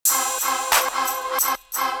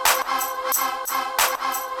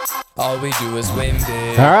All we do is win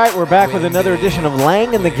big. All right, we're back with another edition of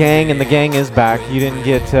Lang and the Gang, and the gang is back. You didn't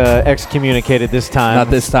get excommunicated this time. Not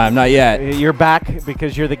this time, not yet. You're back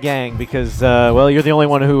because you're the gang, because, well, you're the only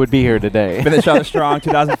one who would be here today. Finish out strong,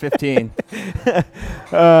 2015.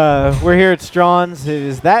 We're here at Strawn's. It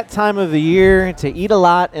is that time of the year to eat a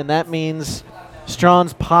lot, and that means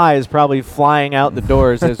Strawn's pie is probably flying out the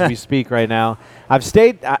doors as we speak right now.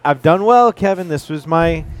 I've done well, Kevin. This was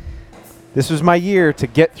my year to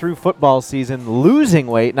get through football season, losing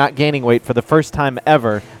weight, not gaining weight for the first time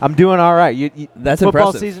ever. I'm doing all right. That's football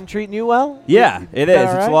impressive. season treating you well? Yeah, it is.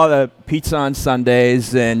 Right? It's a lot of pizza on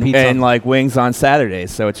Sundays and like wings on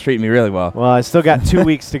Saturdays, so it's treating me really well. Well, I still got 2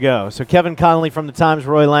 weeks to go. So Kevin Connelly from the Times,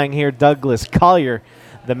 Roy Lang here, Douglas Collier,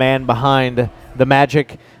 the man behind the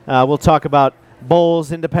magic. We'll talk about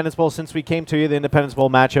bowls, Independence Bowl. Since we came to you, the Independence Bowl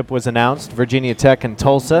matchup was announced, Virginia Tech and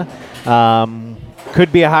Tulsa.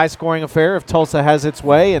 Could be a high-scoring affair if Tulsa has its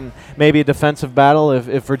way, and maybe a defensive battle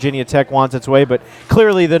if Virginia Tech wants its way. But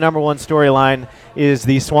clearly the number one storyline is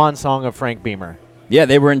the swan song of Frank Beamer. Yeah,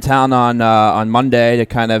 they were in town on Monday to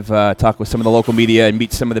kind of talk with some of the local media and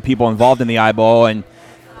meet some of the people involved in the IBowl.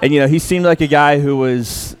 And he seemed like a guy who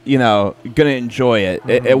was, going to enjoy it.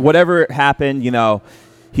 Mm-hmm. Whatever happened, he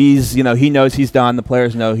knows he's done. The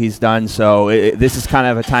players know he's done. So this is kind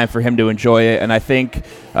of a time for him to enjoy it. And I think,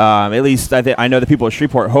 at least I know the people at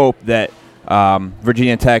Shreveport hope that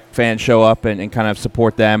Virginia Tech fans show up and kind of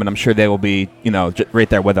support them. And I'm sure they will be, right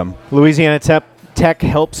there with them. Louisiana Tech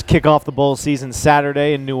helps kick off the bowl season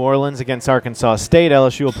Saturday in New Orleans against Arkansas State.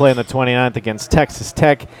 LSU will play on the 29th against Texas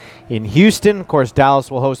Tech in Houston. Of course, Dallas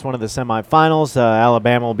will host one of the semifinals.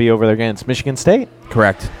 Alabama will be over there against Michigan State.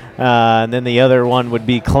 Correct. And then the other one would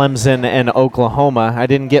be Clemson and Oklahoma. I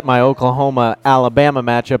didn't get my Oklahoma-Alabama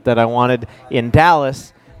matchup that I wanted in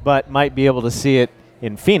Dallas, but might be able to see it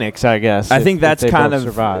in Phoenix, I guess. I think that's kind of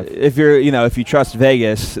survive. If you trust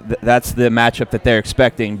Vegas, that's the matchup that they're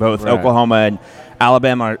expecting. Both right. Oklahoma and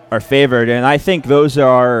Alabama are favored, and I think those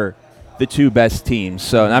are the two best teams.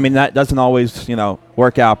 So I mean that doesn't always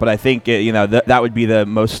work out, but I think that would be the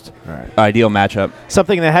most ideal matchup.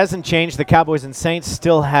 Something that hasn't changed: the Cowboys and Saints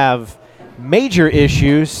still have major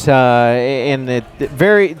issues and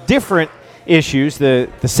very different issues. The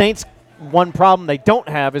Saints. One problem they don't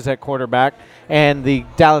have is at quarterback, and the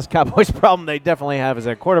Dallas Cowboys problem they definitely have is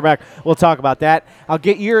at quarterback. We'll talk about that. I'll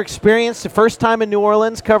get your experience, the first time in New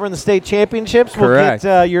Orleans covering the state championships. Correct.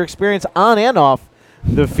 We'll get your experience on and off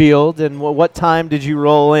the field, and what time did you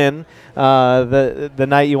roll in the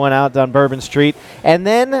night you went out on Bourbon Street. And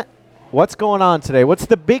then what's going on today? What's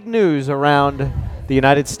the big news around the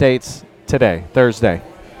United States today, Thursday?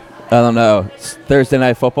 I don't know. It's Thursday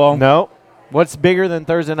Night Football? No. What's bigger than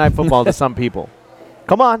Thursday Night Football to some people?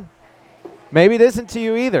 Come on. Maybe it isn't to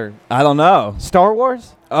you either. I don't know. Star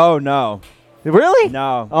Wars? Oh, no. Really?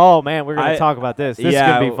 No. Oh, man, we're going to talk about this. This is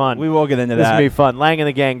going to be fun. We will get into this that. This is going to be fun. Lang and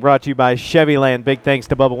the Gang brought to you by Chevyland. Big thanks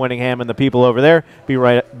to Bubba Winningham and the people over there. Be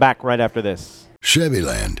back right after this.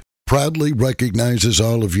 Chevyland proudly recognizes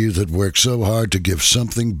all of you that work so hard to give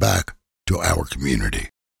something back to our community.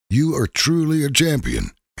 You are truly a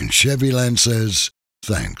champion, and Chevyland says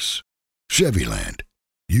thanks. Chevyland,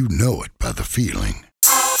 you know it by the feeling.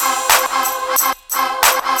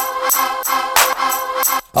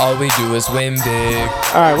 All we do is win big.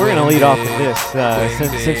 All right, we're going to lead off with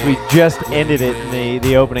this since we just ended it in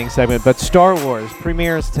the opening segment. But Star Wars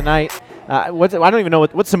premieres tonight. I don't even know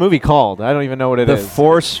what's the movie called. I don't even know what it is. The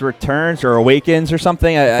Force Returns or Awakens or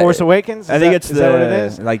something. Force Awakens? I think is that what it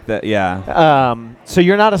is? Like that, yeah. So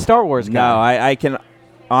you're not a Star Wars guy? No, I can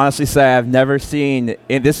honestly say I've never seen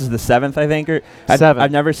this is the 7th, I think.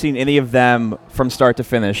 I've never seen any of them from start to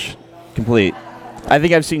finish complete. I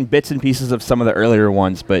think I've seen bits and pieces of some of the earlier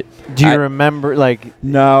ones, but do you remember No,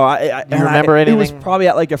 do you remember anything? It was probably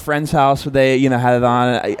at like a friend's house where they had it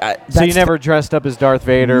on. So you never dressed up as Darth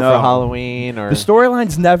Vader for Halloween, or the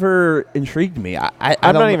storylines never intrigued me.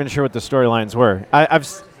 I'm not even sure what the storylines were.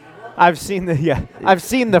 I've seen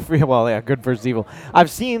the Good versus Evil.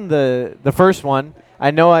 I've seen the first one. I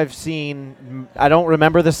know I don't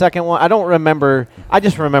remember the second one. I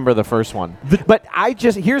just remember the first one. But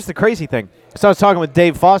here's the crazy thing. So I was talking with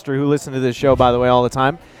Dave Foster, who listened to this show, by the way, all the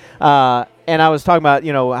time. And I was talking about,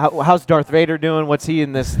 how's Darth Vader doing? What's he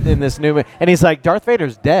in this new? And he's like, Darth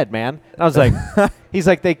Vader's dead, man. And I was like, he's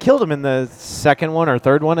like, they killed him in the second one or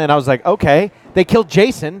third one. And I was like, okay, they killed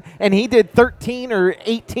Jason, and he did 13 or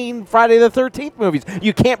 18 Friday the 13th movies.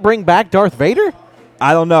 You can't bring back Darth Vader?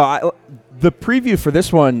 I don't know. The preview for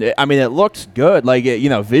this one, I mean, it looks good. Like,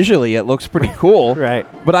 visually, it looks pretty cool. Right.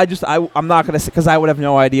 But I'm not going to say, because I would have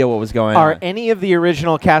no idea what was going on. Are any of the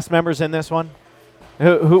original cast members in this one?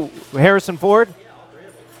 Who? Harrison Ford?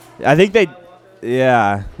 I think they.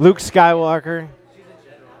 Yeah. Luke Skywalker.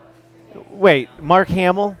 Wait, Mark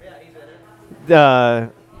Hamill.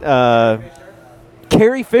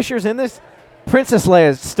 Carrie Fisher's in this. Princess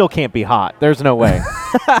Leia still can't be hot. There's no way.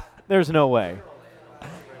 There's no way.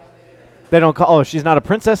 They don't call. Oh, she's not a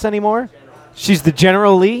princess anymore. She's the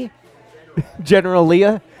General Lee. General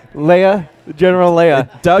Leia. General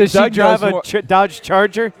Leia. Doug Does she drive knows a Dodge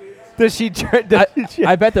Charger? Does she?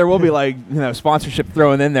 I bet there will be sponsorship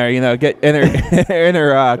thrown in there. Get in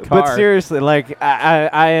her car. But seriously,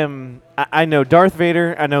 I know Darth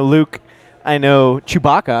Vader. I know Luke. I know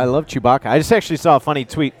Chewbacca. I love Chewbacca. I just actually saw a funny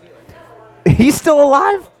tweet. He's still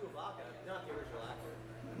alive?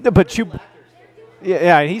 But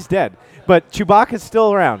yeah, he's dead. But Chewbacca's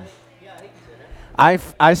still around.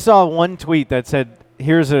 I saw one tweet that said,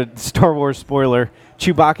 "Here's a Star Wars spoiler: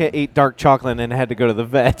 Chewbacca ate dark chocolate and had to go to the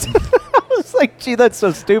vet." I was like, "Gee, that's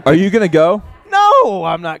so stupid." Are you gonna go? No,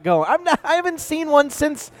 I'm not going. I haven't seen one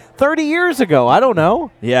since 30 years ago. I don't know.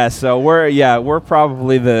 Yeah, so we're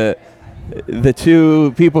probably the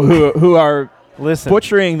two people who are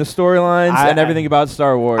butchering the storylines and everything about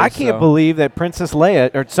Star Wars. I can't believe that Princess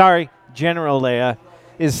Leia, General Leia,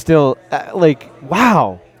 is still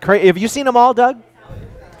wow. Have you seen them all, Doug?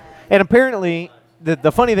 And apparently,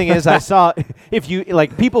 the funny thing is, I saw if you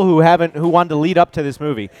people who wanted to lead up to this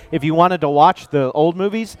movie, if you wanted to watch the old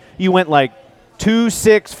movies, you went 2,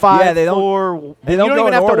 6, 5, 4. They you don't don't go even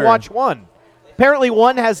in have order. to watch one. Apparently,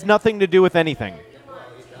 one has nothing to do with anything.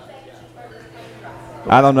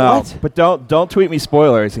 I don't know, What? but don't tweet me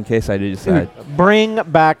spoilers in case I do decide. Bring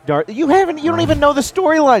back Darth. You don't even know the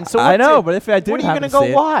storyline. So I know, but if I do, what are you happen going to to see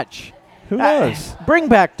go it, watch? who knows? Bring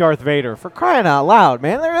back Darth Vader, for crying out loud,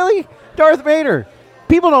 man. Really? Darth Vader.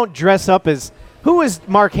 People don't dress up as... Who is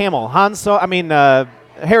Mark Hamill?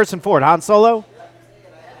 Harrison Ford, Han Solo?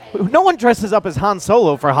 No one dresses up as Han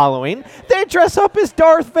Solo for Halloween. They dress up as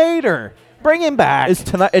Darth Vader. Bring him back.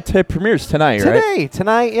 It premieres tonight, right?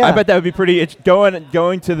 Tonight, yeah. I bet that would be pretty. It's going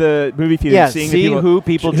to the movie theater, Yeah, seeing see who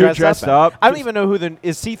people dress dressed up. up. I don't even know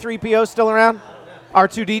is C-3PO still around?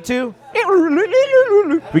 R2-D2?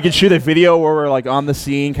 We could shoot a video where we're on the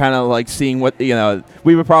scene, kind of seeing what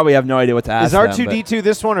We would probably have no idea what to ask. Is R2-D2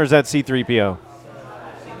 this one, or is that C-3PO?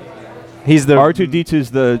 He's the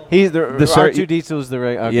R2-D2's the. He's the R2-D2 is the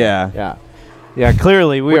right. Okay. Yeah.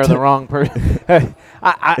 Clearly, we are the wrong person.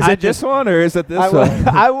 Is it this one or is it this one?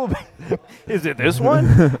 I will. Is it this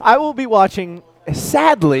one? I will be watching.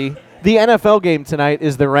 Sadly, the NFL game tonight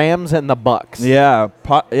is the Rams and the Bucks. Yeah,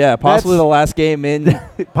 possibly the last game in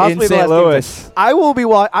St. Louis. I will be.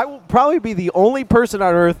 I will probably be the only person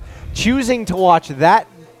on earth choosing to watch that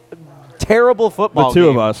terrible football The two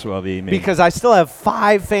game of us will be. Maybe. because I still have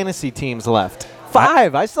 5 fantasy teams left.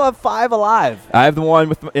 5. I still have 5 alive. I have the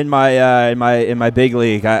one in my big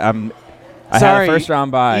league. I had a first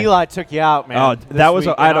round bye. Eli took you out, man. Oh, that was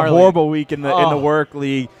I had a horrible week in the work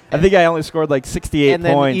league. I think I only scored 68 and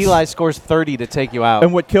then points. Eli scores 30 to take you out.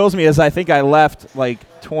 And what kills me is I think I left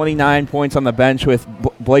 29 points on the bench with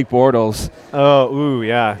Blake Bortles. Oh, ooh,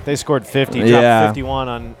 yeah. They scored 50, dropped Yeah.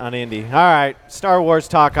 51 on Indy. All right, Star Wars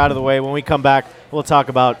talk out of the way. When we come back, we'll talk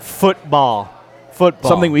about football.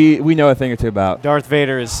 Something we know a thing or two about. Darth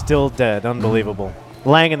Vader is still dead. Unbelievable.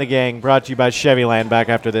 Lang and the Gang, brought to you by Chevyland. Back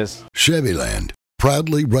after this. Chevyland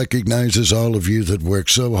proudly recognizes all of you that work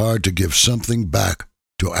so hard to give something back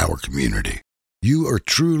to our community. You are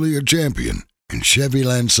truly a champion, and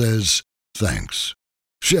Chevyland says thanks.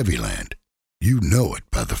 Chevyland, you know it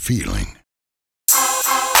by the feeling.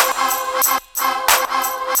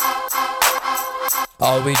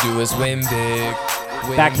 All we do is win big.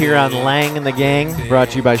 Win Back here on big. Lang and the Gang, brought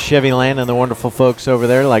to you by Chevyland and the wonderful folks over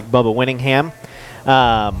there like Bubba Winningham.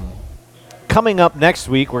 Coming up next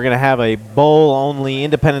week, we're going to have a bowl-only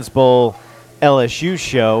Independence Bowl LSU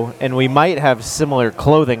show, and we might have similar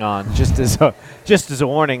clothing on, just as a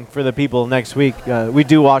warning for the people next week. We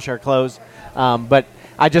do wash our clothes, but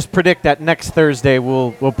I just predict that next Thursday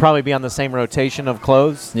we'll probably be on the same rotation of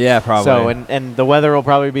clothes. Yeah, probably. So and the weather will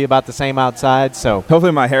probably be about the same outside. So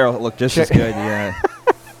Hopefully my hair will look just as good. Yeah.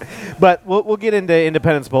 But we'll get into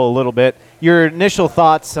Independence Bowl a little bit. Your initial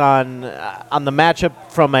thoughts on the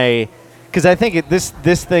matchup from because I think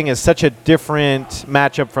this thing is such a different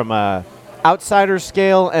matchup from a outsider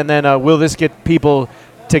scale, and then will this get people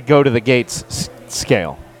to go to the gates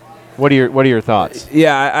scale? What are your thoughts?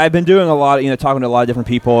 Yeah, I've been doing a lot, talking to a lot of different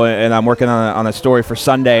people, and I'm working on a story for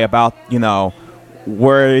Sunday about,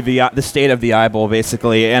 where the state of the IBowl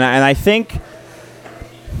basically, and I think,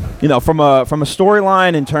 from a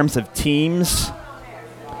storyline in terms of teams,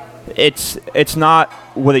 it's not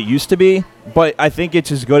what it used to be, but I think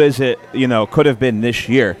it's as good as it could have been this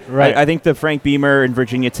year. Right. I think the Frank Beamer and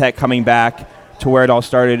Virginia Tech coming back to where it all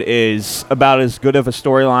started is about as good of a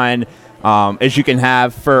storyline as you can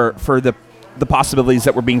have for the possibilities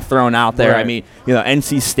that were being thrown out there. Right. I mean,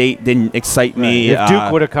 NC State didn't excite me. If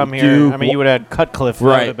Duke would have come here, you would have had Cutcliffe. That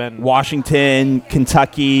would have been Washington,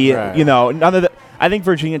 Kentucky. Right. None of the. I think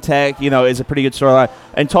Virginia Tech, is a pretty good storyline,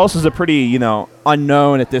 and Tulsa's a pretty,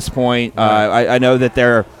 unknown at this point. Right. I know that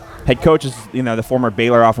their head coach is, the former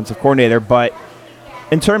Baylor offensive coordinator, but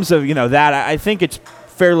in terms of, that, I think it's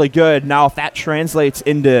fairly good. Now, if that translates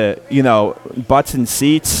into, butts and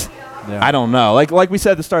seats, I don't know. Like we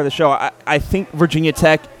said at the start of the show, I think Virginia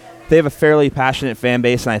Tech, they have a fairly passionate fan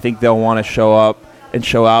base, and I think they'll want to show up and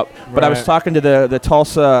show out. But I was talking to the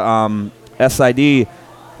Tulsa SID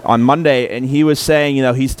on Monday, and he was saying,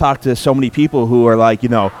 he's talked to so many people who are like,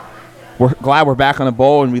 we're glad we're back on a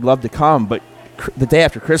bowl and we'd love to come, but the day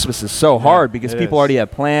after Christmas is so hard because people already have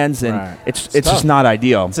plans, and it's just not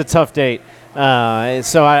ideal. It's a tough date.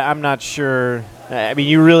 So I'm not sure. I mean,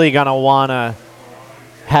 you're really going to want to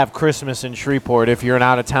have Christmas in Shreveport if you're an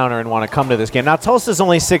out-of-towner and want to come to this game. Now, Tulsa's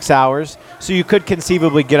only 6 hours, so you could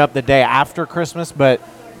conceivably get up the day after Christmas, but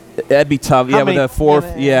that'd be tough. With the fourth.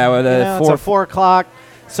 With the fourth. It's a 4 o'clock.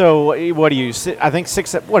 So what do you? I think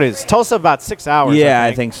 6. What is Tulsa? About 6 hours. Yeah,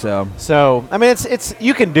 I think so. So I mean, it's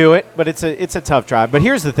you can do it, but it's a tough drive. But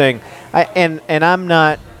here's the thing, I'm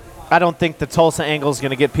not. I don't think the Tulsa angle is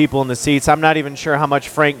going to get people in the seats. I'm not even sure how much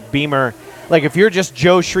Frank Beamer. Like if you're just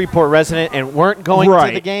Joe Shreveport resident and weren't going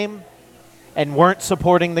to the game, and weren't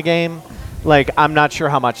supporting the game, like I'm not sure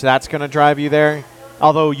how much that's going to drive you there.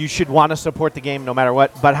 Although you should want to support the game no matter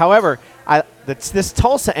what. But however, this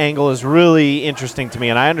Tulsa angle is really interesting to me,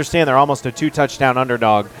 and I understand they're almost a 2-touchdown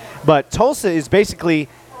underdog. But Tulsa is basically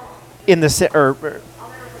the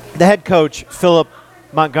head coach, Philip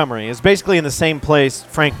Montgomery, is basically in the same place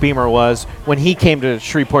Frank Beamer was when he came to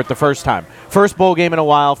Shreveport the first time. First bowl game in a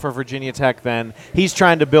while for Virginia Tech then. He's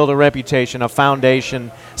trying to build a reputation, a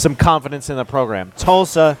foundation, some confidence in the program.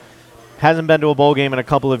 Tulsa hasn't been to a bowl game in a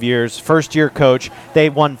couple of years. First-year coach.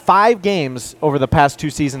 They won 5 games over the past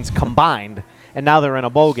 2 seasons combined, and now they're in a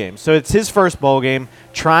bowl game. So it's his first bowl game,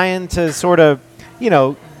 trying to sort of, give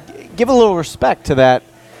a little respect to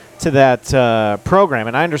that program.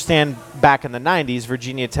 And I understand back in the 90s,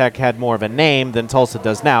 Virginia Tech had more of a name than Tulsa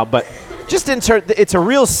does now, but just it's a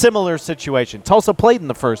real similar situation. Tulsa played in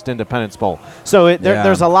the first Independence Bowl. So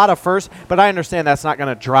there's a lot of firsts, but I understand that's not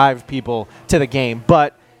going to drive people to the game.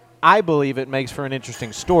 But I believe it makes for an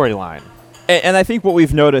interesting storyline. And I think what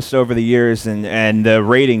we've noticed over the years, and the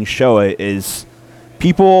ratings show it, is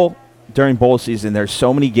people during bowl season, there's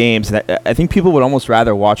so many games that I think people would almost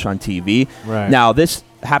rather watch on TV. Right. Now, this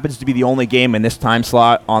happens to be the only game in this time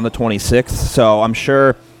slot on the 26th, so I'm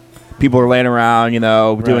sure people are laying around,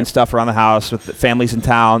 doing stuff around the house with the families in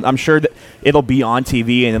town. I'm sure that it'll be on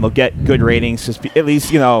TV and it'll get good ratings, at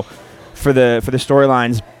least, for the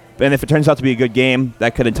storylines. And if it turns out to be a good game,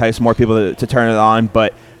 that could entice more people to turn it on.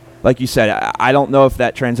 But like you said, I don't know if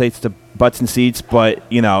that translates to butts and seats, but,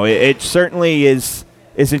 it certainly is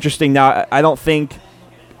interesting. Now, I don't think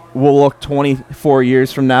we'll look 24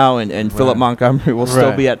 years from now and Philip Montgomery will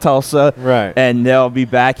still be at Tulsa. Right. And they'll be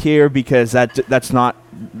back here because that's not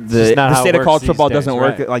the state of college football doesn't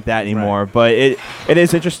work like that anymore. Right. But it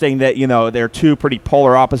is interesting that, they're two pretty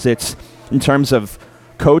polar opposites in terms of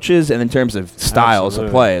coaches and in terms of styles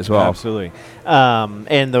of play as well. Absolutely.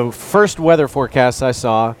 And the first weather forecast I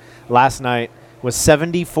saw last night was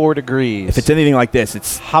 74 degrees. If it's anything like this,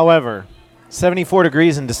 it's... However, 74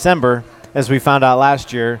 degrees in December, as we found out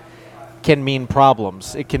last year, can mean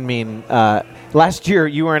problems. It can mean... last year,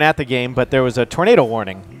 you weren't at the game, but there was a tornado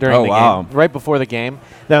warning during the game, right before the game.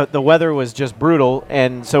 The weather was just brutal,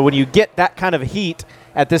 and so when you get that kind of heat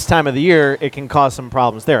at this time of the year, it can cause some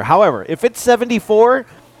problems there. However, if it's 74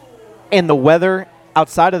 and the weather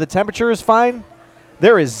outside of the temperature is fine,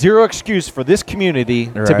 there is zero excuse for this community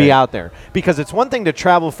to be out there. Because it's one thing to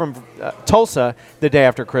travel from Tulsa the day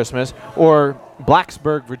after Christmas or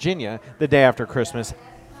Blacksburg, Virginia, the day after Christmas,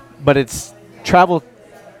 but it's travel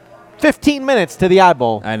 15 minutes to the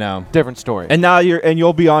IBowl. I know. Different story. And now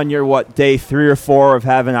you'll be on your day 3 or 4 of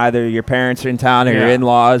having either your parents are in town or your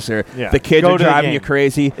in-laws or the kids are driving you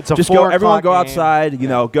crazy. It's a just 4 everyone go game. Outside,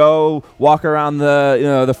 go walk around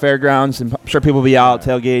the fairgrounds, and I'm sure people will be out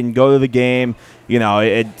tailgating, go to the game,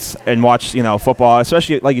 and watch, football,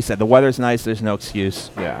 especially like you said, the weather's nice, there's no excuse.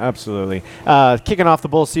 Yeah, absolutely. Kicking off the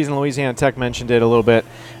bowl season, Louisiana Tech mentioned it a little bit,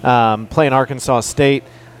 playing Arkansas State.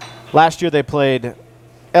 Last year they played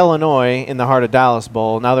Illinois in the heart of Dallas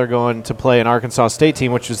Bowl. Now they're going to play an Arkansas State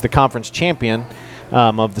team, which is the conference champion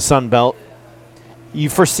of the Sun Belt. You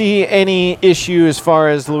foresee any issue as far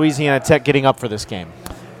as Louisiana Tech getting up for this game?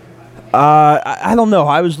 I don't know.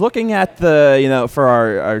 I was looking at the, for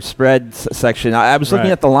our spread section. I was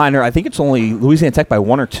looking at the liner. I think it's only Louisiana Tech by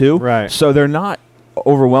 1 or 2. Right. So they're not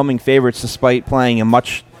overwhelming favorites despite playing a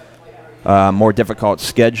much more difficult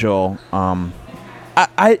schedule.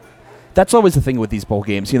 That's always the thing with these bowl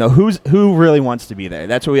games. Who really wants to be there?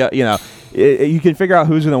 That's what you can figure out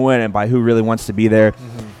who's going to win and by who really wants to be there.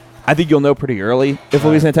 Mm-hmm. I think you'll know pretty early if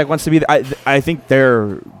Louisiana Tech wants to be there. I think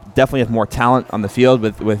they're definitely have more talent on the field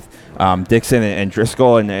with Dixon and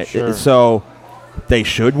Driscoll, and so they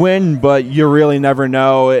should win. But you really never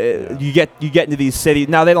know. You get into these cities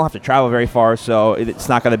now. They don't have to travel very far, so it's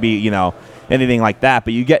not going to be anything like that.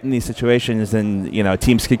 But you get in these situations, and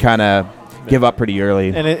teams could kind of give up pretty early.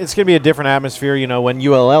 And it's going to be a different atmosphere. When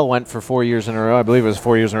ULL went for 4 years in a row, I believe it was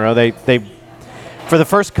 4 years in a row. They for the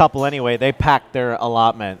first couple anyway, they packed their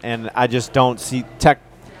allotment, and I just don't see Tech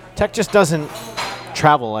just doesn't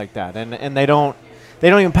travel like that, and they don't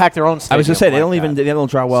even pack their own stadium. I was going to say they don't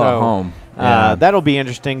draw well at home. That'll be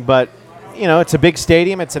interesting, but it's a big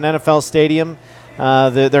stadium. It's an NFL stadium.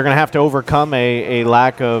 They're going to have to overcome a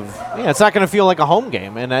lack of. It's not going to feel like a home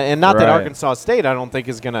game, and not that Arkansas State I don't think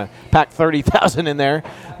is going to pack 30,000 in there,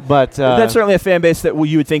 but that's certainly a fan base that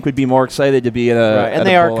you would think would be more excited to be at a. And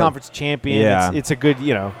they are conference champion. Yeah. It's a good.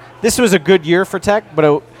 This was a good year for Tech,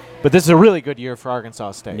 but this is a really good year for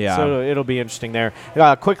Arkansas State. Yeah. So it'll be interesting there.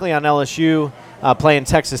 Quickly on LSU. Playing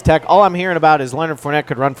Texas Tech. All I'm hearing about is Leonard Fournette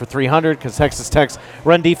could run for 300 because Texas Tech's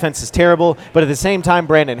run defense is terrible. But at the same time,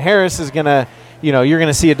 Brandon Harris is going to, you're going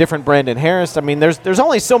to see a different Brandon Harris. I mean, there's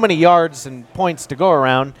only so many yards and points to go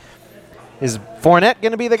around. Is Fournette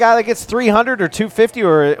going to be the guy that gets 300 or 250,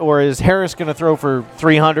 or is Harris going to throw for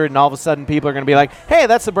 300 and all of a sudden people are going to be like, hey,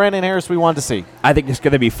 that's the Brandon Harris we wanted to see? I think it's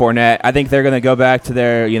going to be Fournette. I think they're going to go back to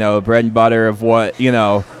their, bread and butter of what,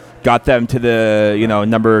 got them to the,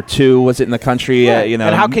 number 2 was it in the country? Yeah. And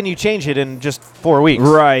how can you change it in just 4 weeks?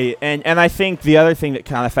 Right. And I think the other thing that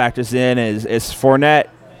kind of factors in is Fournette,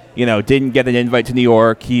 didn't get an invite to New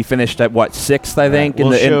York. He finished at, 6th, I think? In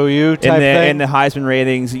the Heisman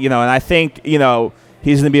ratings, and I think, he's going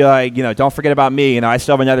to be like, don't forget about me. I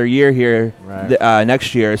still have another year here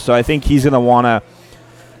next year. So I think he's going to want to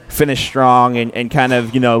finish strong and kind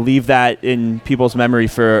of, leave that in people's memory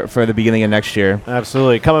for the beginning of next year.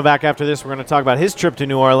 Absolutely. Coming back after this, we're going to talk about his trip to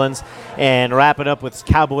New Orleans and wrap it up with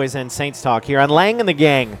Cowboys and Saints talk here on Lang and the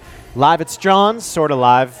Gang. Live at Strawn's, sort of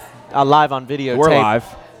live on video.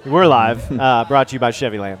 We're live. Brought to you by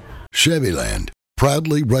Chevyland. Chevyland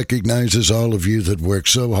proudly recognizes all of you that work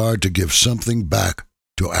so hard to give something back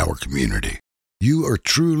to our community. You are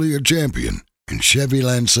truly a champion, and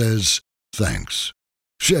Chevyland says thanks.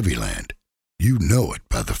 Chevyland, you know it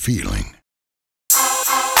by the feeling.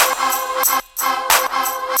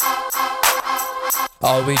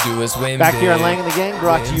 All we do is win. Back here on Lang and the Gang,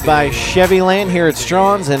 brought to you by Chevyland here at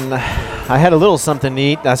Strawn's, and I had a little something to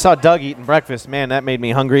eat. I saw Doug eating breakfast. Man, that made me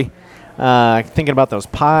hungry. Thinking about those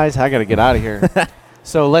pies, I got to get out of here.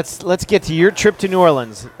 So let's get to your trip to New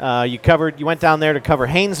Orleans. You went down there to cover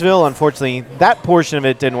Haynesville. Unfortunately, that portion of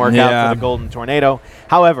it didn't work out for the Golden Tornado.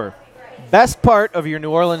 However, best part of your New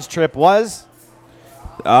Orleans trip was?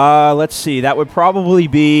 Let's see. That would probably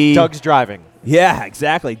be Doug's driving. Yeah,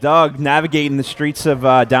 exactly. Doug navigating the streets of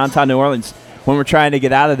downtown New Orleans when we're trying to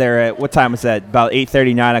get out of there at, what time was that? About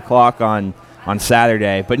 8:30, 9 o'clock on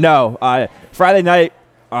Saturday. But no, Friday night,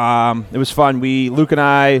 it was fun. Luke and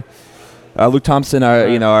I, Luke Thompson,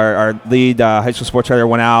 our lead high school sports writer,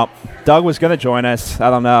 went out. Doug was going to join us.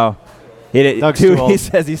 I don't know. Doug's too old. He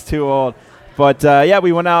says he's too old. But,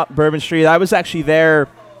 we went out Bourbon Street. I was actually there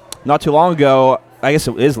not too long ago. I guess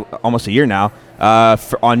it is almost a year now.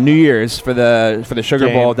 On New Year's for the Sugar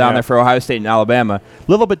Bowl down there for Ohio State and Alabama.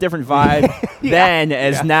 A little bit different vibe then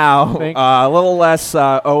as now. A little less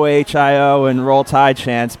OHIO and Roll Tide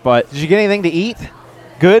chants. But did you get anything to eat?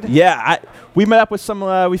 Good? Yeah. We met up with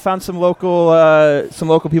we found some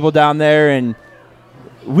local people down there, and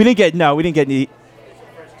we didn't get any.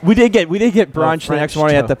 We did get brunch the next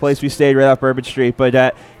morning at the place we stayed right off Bourbon Street, but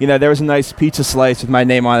there was a nice pizza slice with my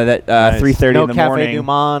name on it at 3:30 in the morning. No Café Du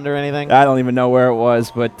Monde or anything? I don't even know where it was,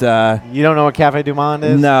 but you don't know what Café Du Monde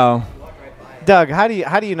is? No. Doug, how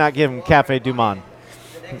do you not give him Café Du Monde?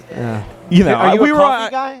 Are you a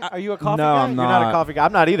coffee guy? Are you a coffee guy? No, I'm not. You're not a coffee guy.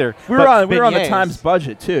 I'm not either. We were on the Times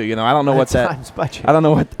budget too. I don't know what that. Times budget. I don't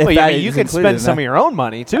know what. You can spend some of your own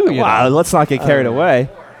money too. Wow, let's not get carried away.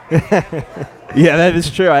 Yeah, that is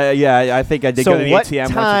true. I think I did go to the ATM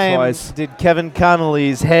once or time twice. did Kevin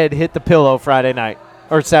Connelly's head hit the pillow Friday night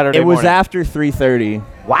or Saturday It was morning? after 3:30.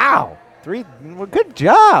 Wow. Well, good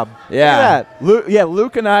job. Yeah. Look at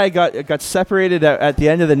Luke and I got separated at the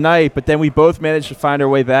end of the night, but then we both managed to find our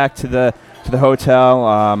way back to the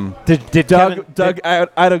hotel. Did Doug,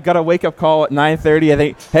 I got a wake up call at 9:30. I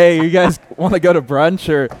think, hey, you guys want to go to brunch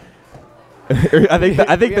or? I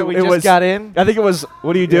think we it just was. got in. I think it was.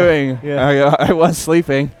 What are you doing? Yeah. I was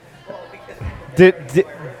sleeping. Did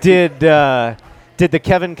the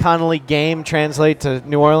Kevin Connelly game translate to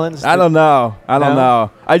New Orleans? I don't know. I don't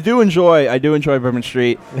know. I do enjoy Bourbon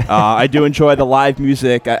Street. I do enjoy the live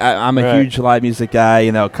music. I'm a huge live music guy.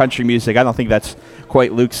 You know, country music. I don't think that's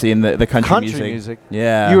quite Luke's scene. The country music.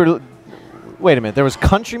 Yeah. Wait a minute. There was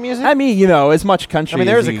country music? I mean, you know, as much country. I mean,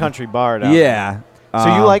 there's a country bar down Yeah. there.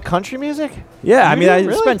 So you like country music? Yeah. I mean, I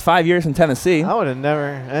really? spent 5 years in Tennessee. I would have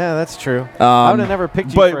never. Yeah, that's true. I would have never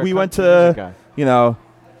picked you but for a we went country music to, guy. you know,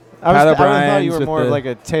 I thought you were with more of like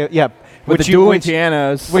a with the dueling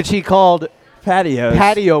pianos, which he called patios.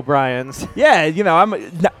 Patio Brian's. Yeah, you know,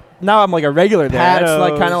 now I'm like a regular there. That's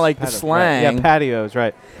like kind of like the slang. Right. Yeah, patios,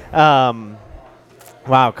 right.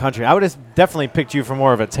 Wow, country. I would have definitely picked you for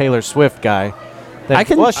more of a Taylor Swift guy. I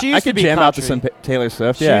could country. jam out to some Taylor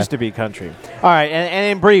Swift. She used to be country. All right,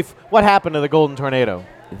 and in brief, what happened to the Golden Tornado?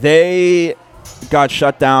 They got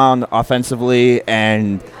shut down offensively,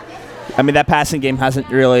 and I mean that passing game hasn't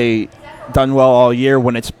really done well all year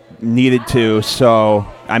when it's needed to. So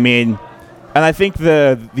I mean, and I think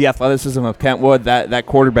the athleticism of Kentwood, that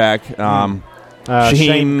quarterback,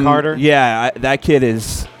 Shane Carter. Yeah, that kid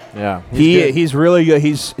is. Yeah, he's really good.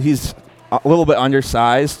 He's a little bit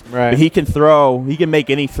undersized, right? But he can throw. He can make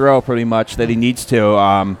any throw pretty much that he needs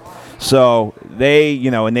to. So they,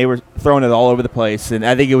 and they were throwing it all over the place, and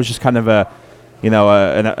I think it was just kind of a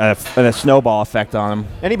snowball effect on him.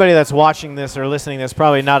 Anybody that's watching this or listening to this,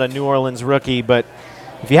 probably not a New Orleans rookie, but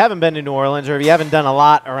if you haven't been to New Orleans or if you haven't done a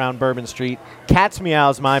lot around Bourbon Street, Cat's Meow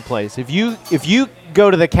is my place. If you go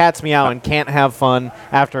to the Cat's Meow and can't have fun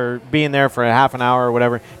after being there for a half an hour or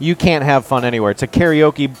whatever, you can't have fun anywhere. It's a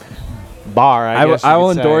karaoke bar, I guess I will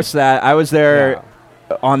you could endorse say. that. I was there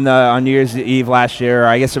on New Year's Eve last year. Or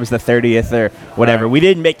I guess it was the 30th or whatever. Right. We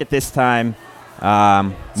didn't make it this time. We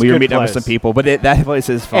were meeting up with some people, but that place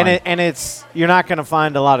is fun. And it's you're not going to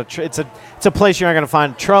find a lot of it's a place you're not going to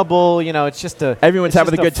find trouble. It's just everyone's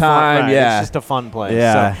having a good time. Right, yeah, it's just a fun place.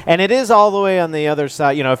 Yeah, so, and it is all the way on the other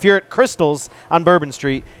side. If you're at Crystal's on Bourbon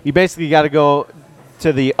Street, you basically got to go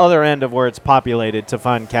to the other end of where it's populated to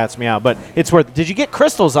find Cat's Meow. But it's worth. Did you get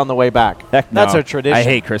Crystal's on the way back? Heck no. That's a tradition. I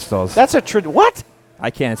hate Crystal's. That's a what? I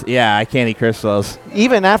can't. Yeah, I can't eat Crystal's.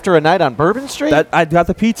 Even after a night on Bourbon Street? I got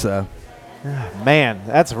the pizza. Man,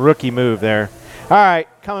 that's a rookie move there. All right,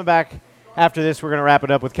 coming back after this, we're going to wrap it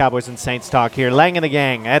up with Cowboys and Saints talk here. Lang and the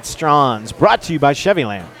Gang at Strawn's, brought to you by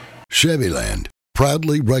Chevyland. Chevyland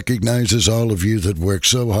proudly recognizes all of you that work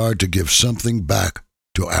so hard to give something back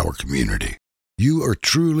to our community. You are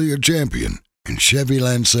truly a champion, and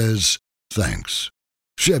Chevyland says thanks.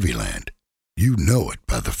 Chevyland, you know it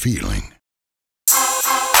by the feeling.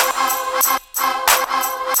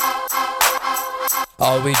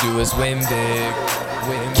 All we do is win big.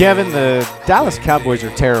 Kevin, the Dallas Cowboys are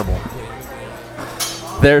terrible.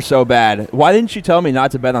 They're so bad. Why didn't you tell me not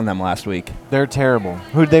to bet on them last week? They're terrible.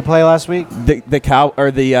 Who did they play last week? They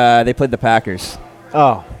played the Packers.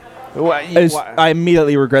 Oh. I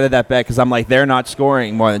immediately regretted that bet because I'm like, they're not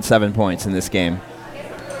scoring more than 7 points in this game.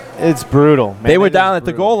 It's brutal. Man, they were down at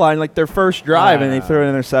the goal line like their first drive, and they threw an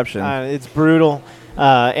interception. It's brutal.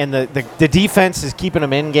 And the defense is keeping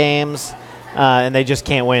them in games. And they just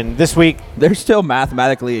can't win. This week, they're still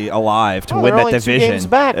mathematically alive to win that division. They're only 2 games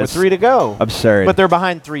back with 3 to go. Absurd. But they're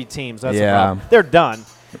behind 3 teams. That's the problem. They're done.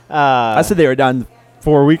 I said they were done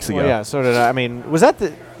 4 weeks ago. Well, yeah, so did I. I mean, was that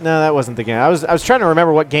the – no, that wasn't the game. I was trying to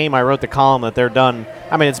remember what game I wrote the column that they're done.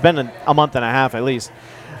 I mean, it's been a month and a half at least.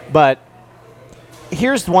 But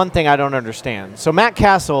here's one thing I don't understand. So Matt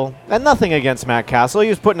Castle – and nothing against Matt Castle. He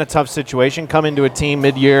was put in a tough situation, come into a team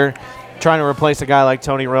mid-year – trying to replace a guy like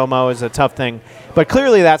Tony Romo is a tough thing. But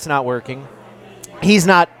clearly that's not working. He's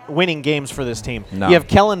not winning games for this team. No. You have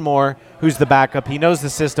Kellen Moore, who's the backup. He knows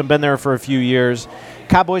the system, been there for a few years.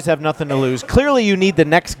 Cowboys have nothing to lose. Clearly you need the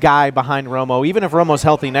next guy behind Romo. Even if Romo's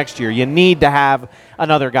healthy next year, you need to have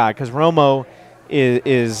another guy because Romo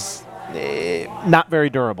is not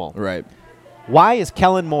very durable. Right. Why is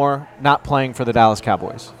Kellen Moore not playing for the Dallas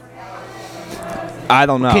Cowboys? I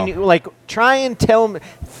don't know. Can you try and tell me?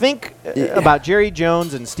 Think about Jerry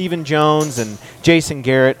Jones and Stephen Jones and Jason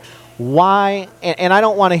Garrett. why? And I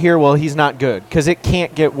don't want to hear, well, he's not good, because it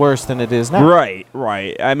can't get worse than it is now.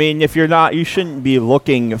 Right. I mean, if you're not, you shouldn't be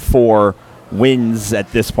looking for wins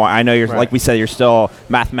at this point. I know you're like we said, you're still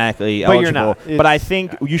mathematically eligible, you're not. But I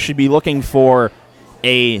think you should be looking for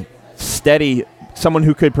a steady, someone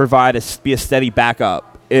who could be a steady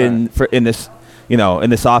backup in this, in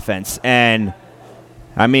this offense. And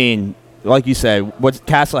I mean, like you said,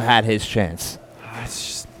 Castle had his chance.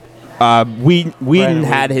 Whedon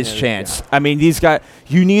had his chance. Yeah. I mean, these guys,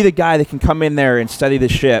 you need a guy that can come in there and steady the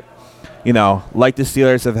ship, like the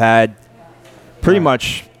Steelers have had pretty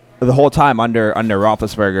much the whole time under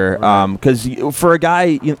Roethlisberger. Because for a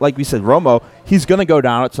guy, like we said, Romo, he's going to go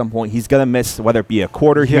down at some point. He's going to miss, whether it be a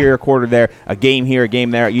quarter here, a quarter there, a game here, a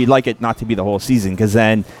game there. You'd like it not to be the whole season, because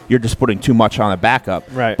then you're just putting too much on a backup.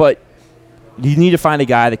 Right. But you need to find a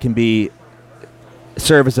guy that can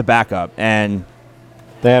serve as a backup, and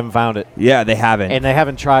they haven't found it. Yeah, they haven't. And they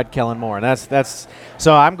haven't tried Kellen Moore. And that's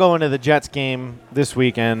so I'm going to the Jets game this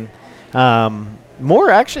weekend.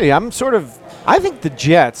 More actually, I think the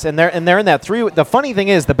Jets, and they're in that three. The funny thing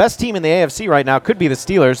is, the best team in the AFC right now could be the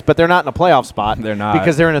Steelers, but they're not in a playoff spot. They're not,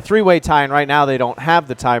 because they're in a three-way tie, and right now they don't have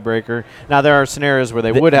the tiebreaker. Now there are scenarios where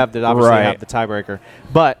they would have to obviously have the tiebreaker,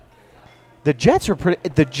 but the Jets are pretty.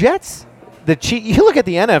 The Jets. You look at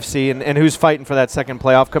the NFC and who's fighting for that second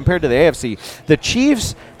playoff compared to the AFC. The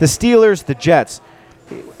Chiefs, the Steelers, the Jets.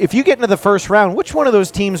 If you get into the first round, which one of those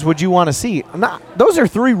teams would you want to see? Those are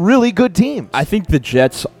three really good teams. I think the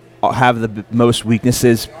Jets have the most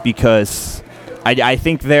weaknesses, because I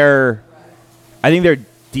think their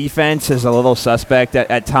defense is a little suspect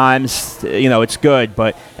at times. It's good,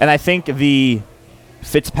 and I think the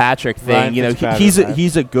Fitzpatrick thing,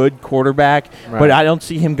 he's a good quarterback, but I don't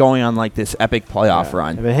see him going on like this epic playoff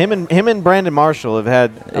run. But him and Brandon Marshall have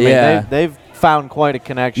had. They've found quite a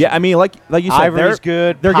connection. Yeah, I mean, like you said, Ivory's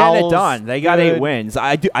good. They're Powell's getting it done. They got 8 wins.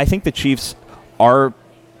 I think the Chiefs are.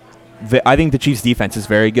 I think the Chiefs' defense is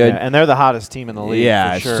very good, and they're the hottest team in the league.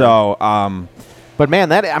 Yeah, for sure. So. But man,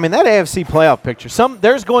 that AFC playoff picture.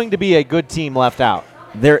 There's going to be a good team left out.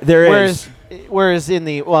 There is. Whereas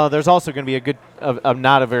there's also going to be a good,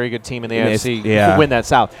 not a very good team in the AFC to win that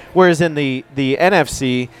South. Whereas in the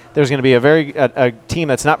NFC, there's going to be a team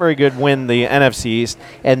that's not very good win the NFC East.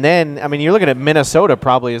 And then, I mean, you're looking at Minnesota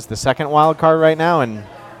probably as the second wild card right now. And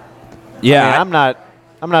I'm not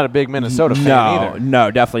a big Minnesota fan either.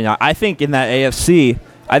 No, definitely not. I think in that AFC,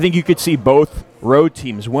 I think you could see both road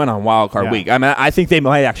teams win on wild card week. I mean, I think they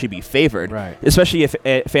might actually be favored, especially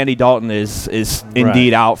if Andy Dalton is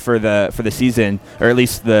indeed out for the season, or at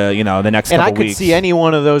least the next couple weeks. And I could see any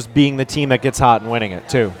one of those being the team that gets hot and winning it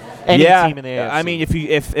too. Any team in the AFC. I mean,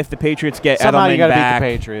 if the Patriots get somehow Edelman you gotta back, beat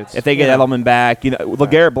the Patriots. If they get Edelman back,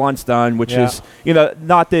 LeGarrette Blount's done, which is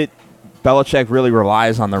not that Belichick really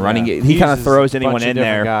relies on the running game. He kind of throws anyone in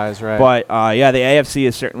there. Guys, right. But the AFC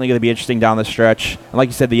is certainly going to be interesting down the stretch. And like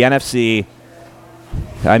you said, the NFC.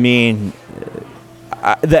 I mean,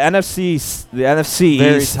 the NFC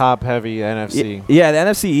very East, top heavy NFC. Yeah, the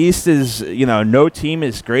NFC East is no team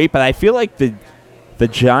is great, but I feel like the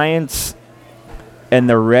Giants and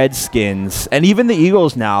the Redskins and even the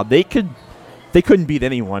Eagles now they couldn't beat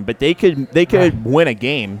anyone, but they could win a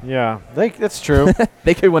game. Yeah, that's true.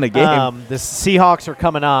 They could win a game. The Seahawks are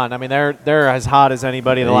coming on. I mean, they're as hot as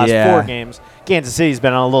anybody in the last 4 games. Kansas City's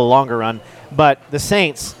been on a little longer run, but the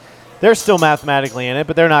Saints. They're still mathematically in it,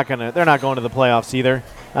 but they're not going to the playoffs either.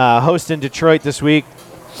 Hosting Detroit this week.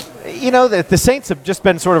 The Saints have just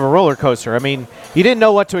been sort of a roller coaster. I mean, you didn't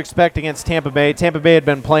know what to expect against Tampa Bay. Tampa Bay had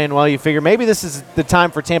been playing well. You figure maybe this is the time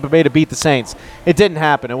for Tampa Bay to beat the Saints. It didn't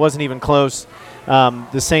happen. It wasn't even close.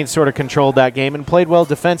 The Saints sort of controlled that game and played well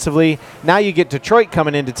defensively. Now you get Detroit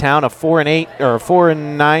coming into town, a 4-8 or a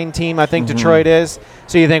 4-9 team, I think Detroit is.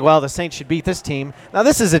 So you think, well, the Saints should beat this team. Now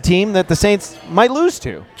this is a team that the Saints might lose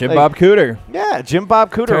to. Bob Cooter. Yeah,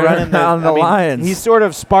 Bob Cooter running the Lions. He sort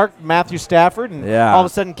of sparked Matthew Stafford, and all of a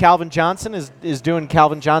sudden Calvin Johnson is doing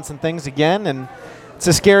Calvin Johnson things again, and it's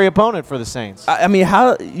a scary opponent for the Saints. I mean,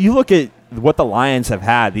 how you look at what the Lions have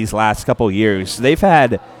had these last couple of years. They've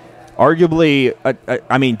had arguably,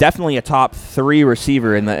 definitely a top 3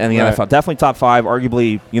 receiver in the NFL. Definitely top 5,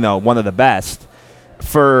 arguably, one of the best.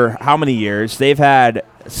 For how many years? They've had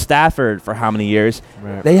Stafford for how many years?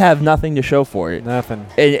 Right. They have nothing to show for it. Nothing.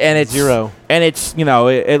 And it's 0. And it's,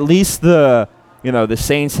 at least the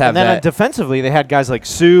Saints have that. And then defensively, they had guys like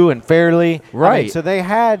Sue and Fairley. Right. I mean, so they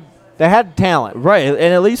had talent. Right. And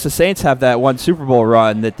at least the Saints have that one Super Bowl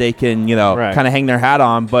run that they can, kind of hang their hat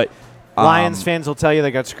on. But Lions fans will tell you they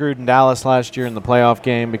got screwed in Dallas last year in the playoff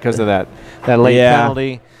game because of that late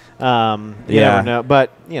penalty. You never know.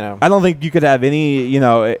 But, I don't think you could have any, in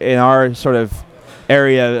our sort of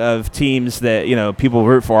area of teams that, people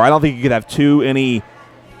root for. I don't think you could have any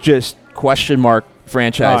just question mark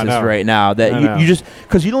franchises right now that you just –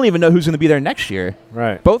 because you don't even know who's going to be there next year.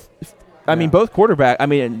 Right. Both quarterback –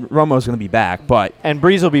 Romo's going to be back, but – And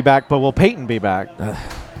Breeze will be back, but will Peyton be back?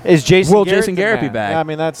 Is Jason Garrett Jason Garrett be back?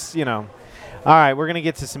 Yeah, that's, All right, we're going to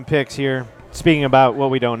get to some picks here. Speaking about what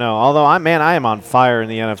we don't know. Although, I am on fire in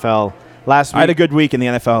the NFL. Last week, I had a good week in the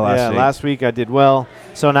NFL last week. Yeah, last week I did well.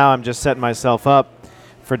 So now I'm just setting myself up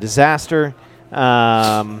for disaster.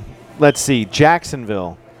 Let's see.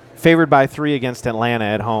 Jacksonville, favored by 3 against Atlanta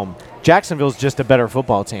at home. Jacksonville's just a better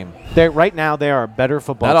football team. Right now, they are a better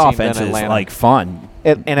football team than Atlanta. That offense is, like, fun.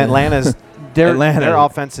 And Atlanta's their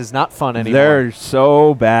offense is not fun anymore. They're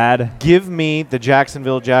so bad. Give me the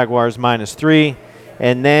Jacksonville Jaguars -3.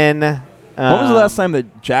 And then when was the last time the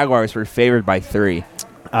Jaguars were favored by 3?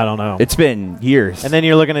 I don't know. It's been years. And then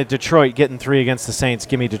you're looking at Detroit getting 3 against the Saints.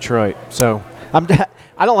 Give me Detroit. So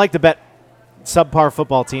I don't like to bet subpar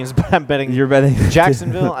football teams, but I'm betting. You're betting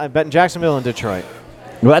Jacksonville. I'm betting Jacksonville and Detroit.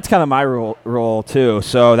 Well, that's kind of my role too.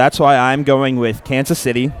 So that's why I'm going with Kansas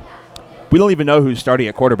City. We don't even know who's starting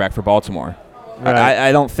at quarterback for Baltimore. Right.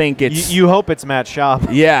 I don't think it's. You hope it's Matt Schaub.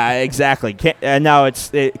 Yeah, exactly. No,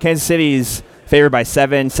 Kansas City's favored by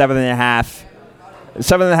 7.5.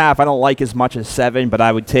 7.5 I don't like as much as 7, but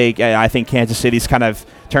I would take. I think Kansas City's kind of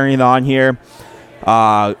turning it on here.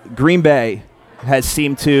 Green Bay has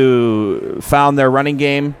seemed to found their running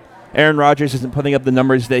game. Aaron Rodgers isn't putting up the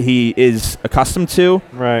numbers that he is accustomed to.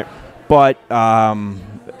 Right. But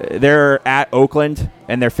they're at Oakland,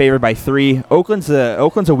 and they're favored by 3. Oakland's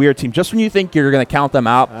a weird team. Just when you think you're going to count them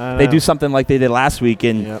out, they do something like they did last week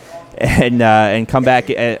and come back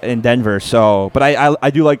in Denver. So, but I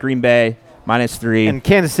do like Green Bay -3. And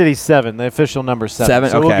Kansas City 7, the official number 7.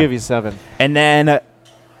 So okay. We'll give you 7. And then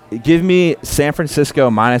give me San Francisco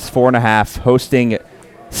 -4.5 hosting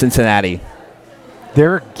Cincinnati.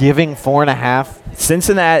 They're giving 4.5.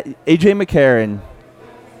 Cincinnati, A.J. McCarron.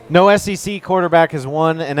 No SEC quarterback has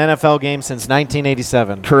won an NFL game since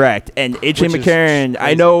 1987. Correct. And A.J. McCarron,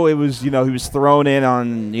 I know it was, he was thrown in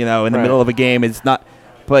on, in the middle of a game. It's not,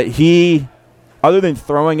 but he, other than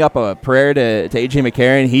throwing up a prayer to A.J.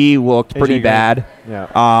 McCarron, he looked pretty bad. Yeah.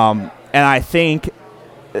 And I think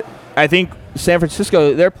San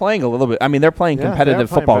Francisco, they're playing a little bit. They're playing competitive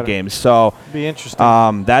football games. So be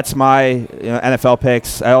interesting. That's my NFL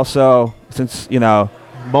picks. I also, since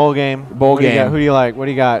bowl game. Bowl game. Who do you like? What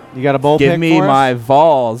do you got? You got a bowl pick for us? Give me my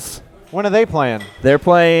Vols. When are they playing? They're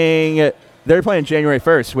playing January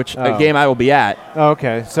 1st, which a game I will be at. Oh,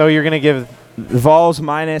 okay. So you're going to give the Vols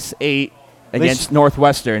 -8 against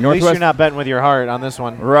Northwestern. At least you're not betting with your heart on this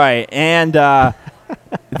one. Right. And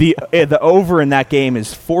the over in that game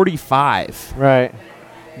is 45. Right.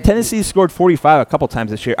 Tennessee scored 45 a couple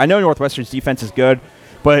times this year. I know Northwestern's defense is good,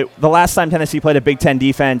 but the last time Tennessee played a Big Ten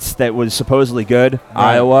defense that was supposedly good,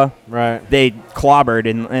 Iowa, they clobbered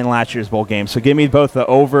in last year's bowl game. So give me both the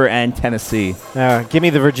over and Tennessee. Give me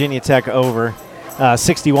the Virginia Tech over,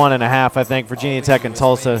 61.5. I think Virginia Tech and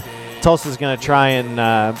Tulsa. Tulsa's going to try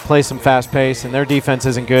and play some fast pace, and their defense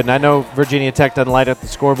isn't good. And I know Virginia Tech doesn't light up the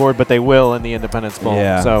scoreboard, but they will in the Independence Bowl.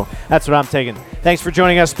 Yeah. So that's what I'm taking. Thanks for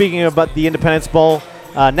joining us. Speaking about the Independence Bowl,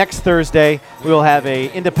 next Thursday we will have a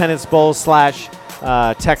Independence Bowl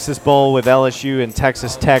 / Texas Bowl with LSU and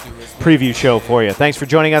Texas Tech preview show for you. Thanks for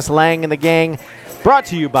joining us, Lang and the gang. Brought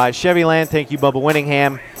to you by Chevyland. Thank you, Bubba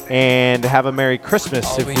Winningham. And have a Merry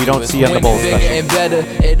Christmas if we don't see you on the bowl special. And better.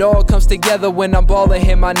 It all comes together when I'm balling,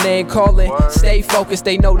 hear my name calling. Stay focused,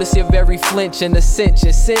 they notice your very flinch and the cinch.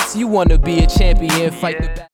 And since you want to be a champion, fight the